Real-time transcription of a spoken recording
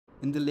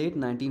In the late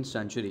 19th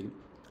century,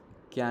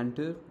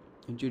 Cantor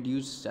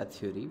introduced set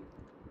theory,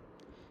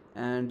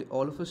 and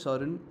all of a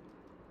sudden,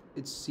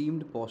 it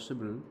seemed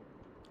possible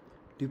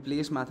to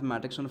place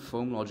mathematics on a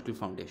firm logical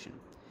foundation.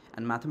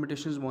 And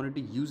mathematicians wanted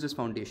to use this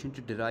foundation to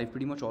derive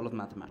pretty much all of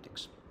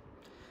mathematics.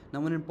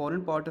 Now, an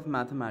important part of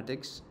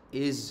mathematics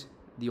is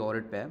the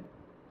ordered pair,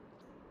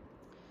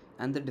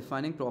 and the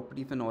defining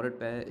property of an ordered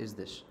pair is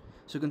this.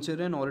 So,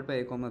 consider an ordered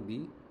pair A comma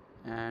B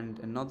and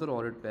another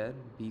ordered pair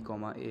B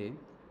comma A,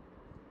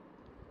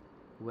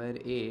 where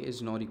A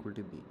is not equal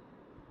to B.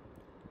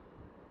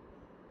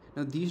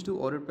 Now, these two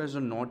ordered pairs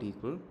are not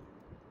equal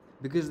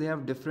because they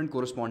have different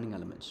corresponding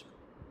elements.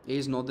 A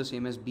is not the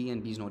same as B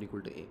and B is not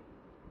equal to A,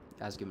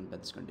 as given by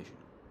this condition.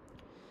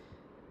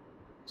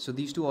 So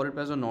these two ordered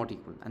pairs are not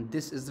equal, and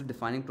this is the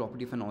defining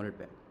property of an ordered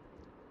pair.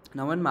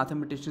 Now, when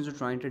mathematicians are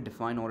trying to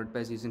define ordered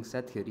pairs using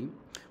set theory,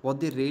 what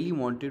they really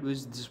wanted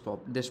was this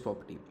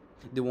property.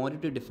 They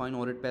wanted to define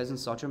ordered pairs in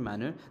such a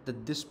manner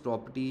that this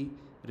property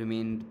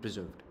remained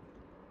preserved.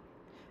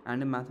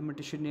 And a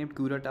mathematician named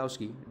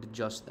Kuratowski did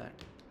just that.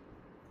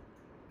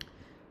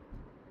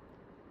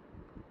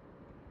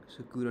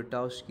 So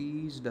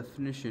Kuratowski's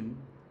definition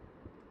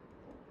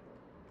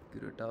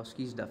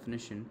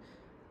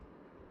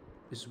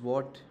is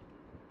what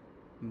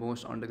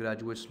most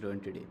undergraduates learn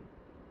today,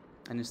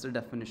 and it's the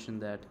definition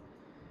that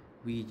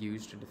we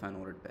use to define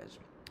ordered pairs.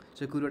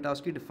 So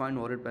Kuratowski defined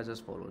ordered pairs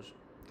as follows.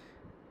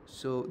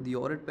 So the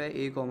ordered pair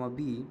A comma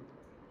B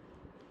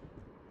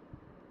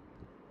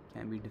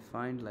can be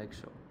defined like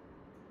so.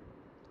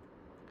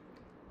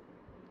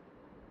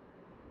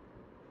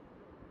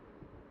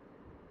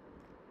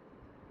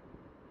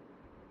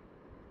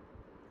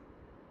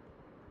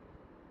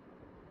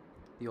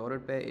 The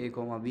ordered pair A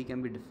comma B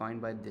can be defined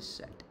by this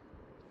set.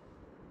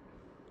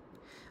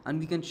 And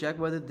we can check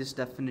whether this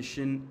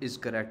definition is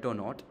correct or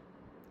not.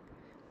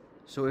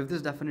 So if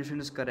this definition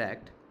is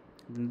correct,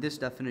 then this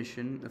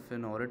definition of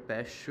an ordered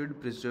pair should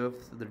preserve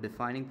the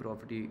defining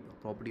property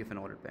of an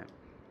ordered pair.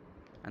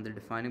 And the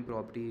defining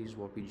property is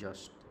what we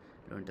just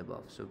learned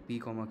above. So P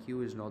comma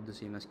Q is not the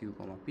same as Q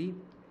comma P,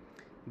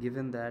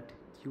 given that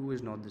Q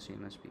is not the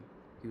same as P.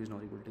 Q is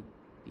not equal to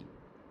P.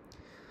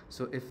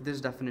 So if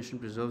this definition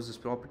preserves this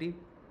property,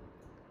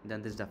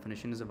 then this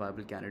definition is a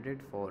viable candidate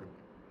for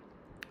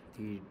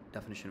the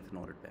definition of an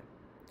ordered pair.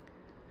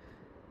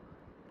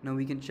 Now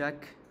we can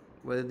check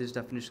whether this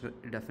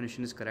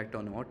definition is correct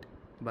or not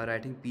by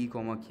writing P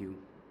comma Q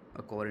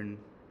according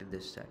to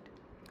this set.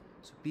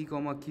 So P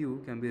comma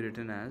Q can be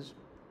written as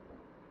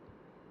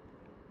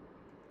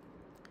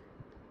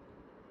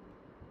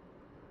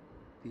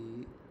P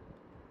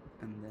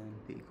and then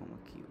P comma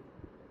Q.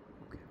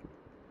 Okay.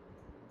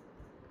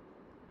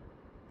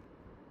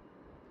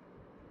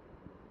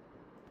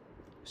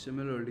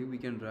 Similarly, we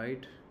can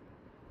write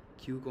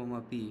Q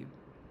comma P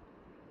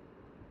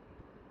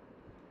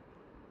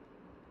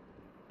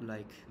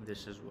like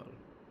this as well.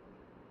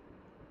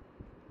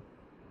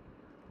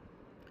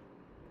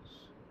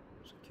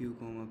 So Q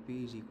comma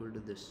P is equal to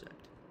this set,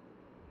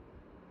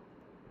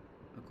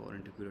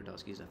 according to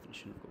Kuratowski's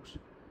definition, of course.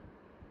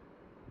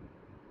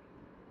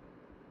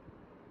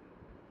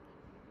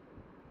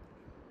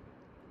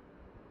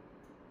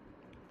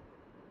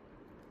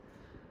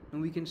 Now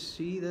we can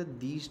see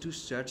that these two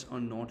sets are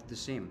not the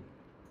same.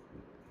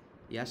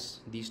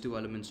 Yes, these two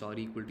elements are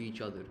equal to each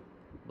other,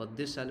 but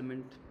this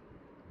element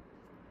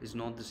is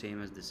not the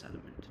same as this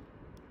element,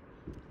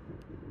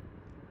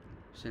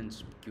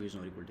 since Q is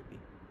not equal to P.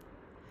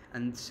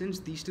 And since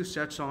these two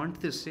sets aren't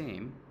the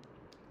same,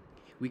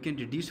 we can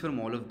deduce from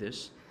all of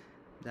this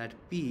that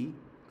P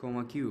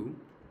comma Q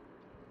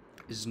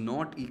is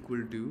not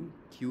equal to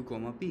Q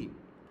comma P.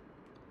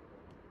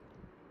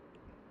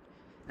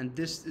 And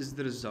this is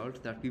the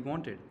result that we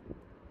wanted.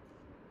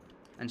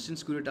 And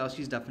since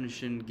Kuratowski's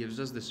definition gives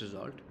us this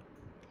result,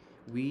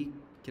 we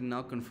can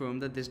now confirm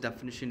that this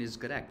definition is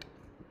correct.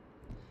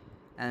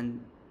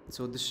 And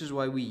so this is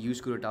why we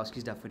use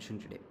Kuratowski's definition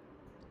today.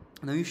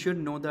 Now you should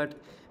know that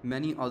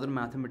many other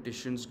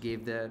mathematicians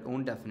gave their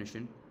own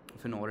definition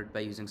of an ordered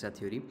pair using set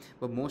theory,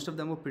 but most of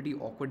them were pretty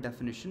awkward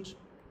definitions,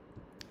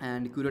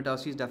 and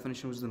Kuratowski's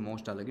definition was the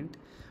most elegant,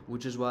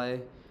 which is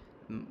why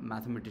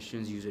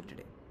mathematicians use it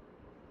today.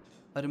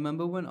 I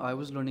remember when I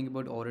was learning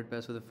about ordered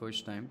pairs for the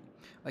first time,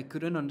 I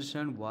couldn't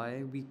understand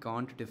why we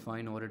can't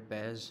define ordered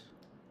pairs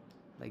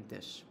like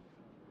this.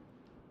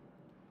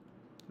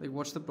 Like,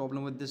 what's the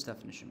problem with this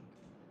definition?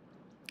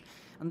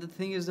 And the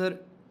thing is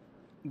that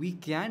we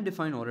can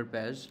define ordered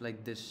pairs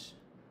like this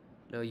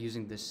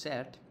using this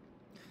set,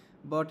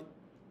 but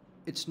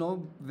it's not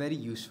very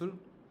useful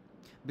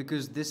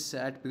because this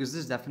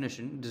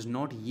definition does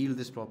not yield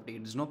this property.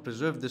 It does not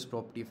preserve this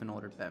property of an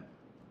ordered pair.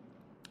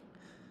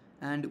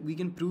 And we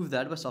can prove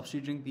that by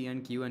substituting P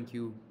and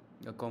Q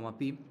comma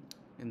P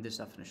in this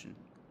definition.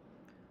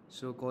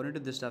 So according to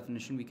this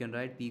definition, we can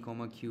write P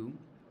comma Q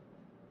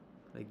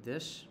like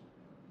this,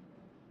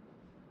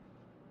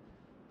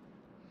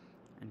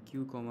 and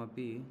Q comma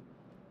P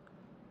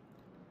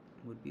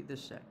would be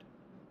this set.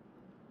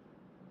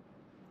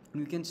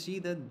 And we can see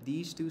that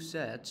these two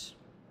sets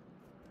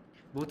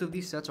Both of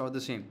these sets are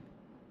the same,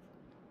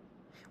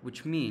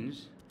 which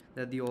means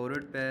that the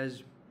ordered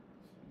pairs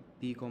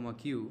P comma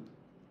Q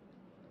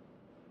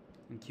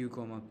and Q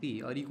comma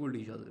P are equal to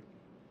each other.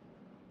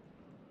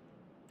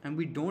 And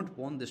we don't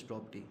want this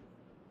property.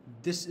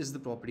 This is the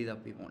property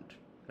that we want,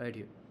 right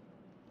here.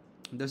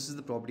 This is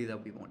the property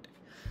that we want.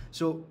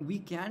 So we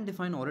can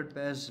define ordered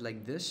pairs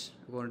like this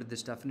according to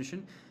this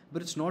definition,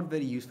 but it's not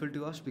very useful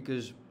to us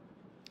because,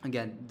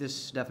 again,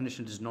 this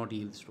definition does not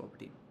yield this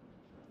property.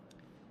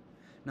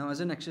 Now, as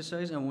an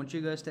exercise, I want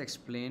you guys to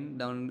explain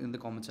down in the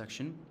comment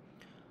section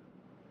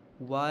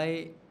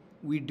why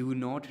we do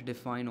not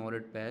define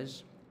ordered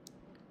pairs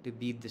to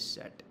be this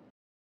set.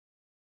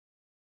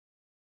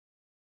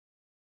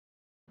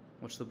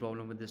 What's the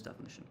problem with this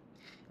definition?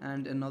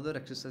 And another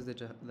exercise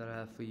that I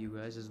have for you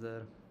guys is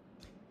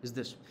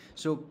this.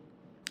 So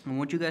I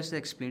want you guys to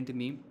explain to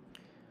me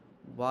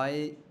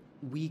why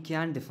we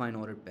can define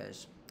ordered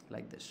pairs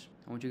like this.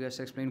 I want you guys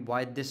to explain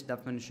why this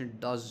definition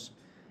does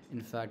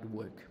in fact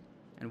work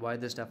and why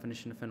this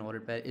definition of an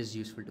ordered pair is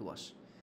useful to us.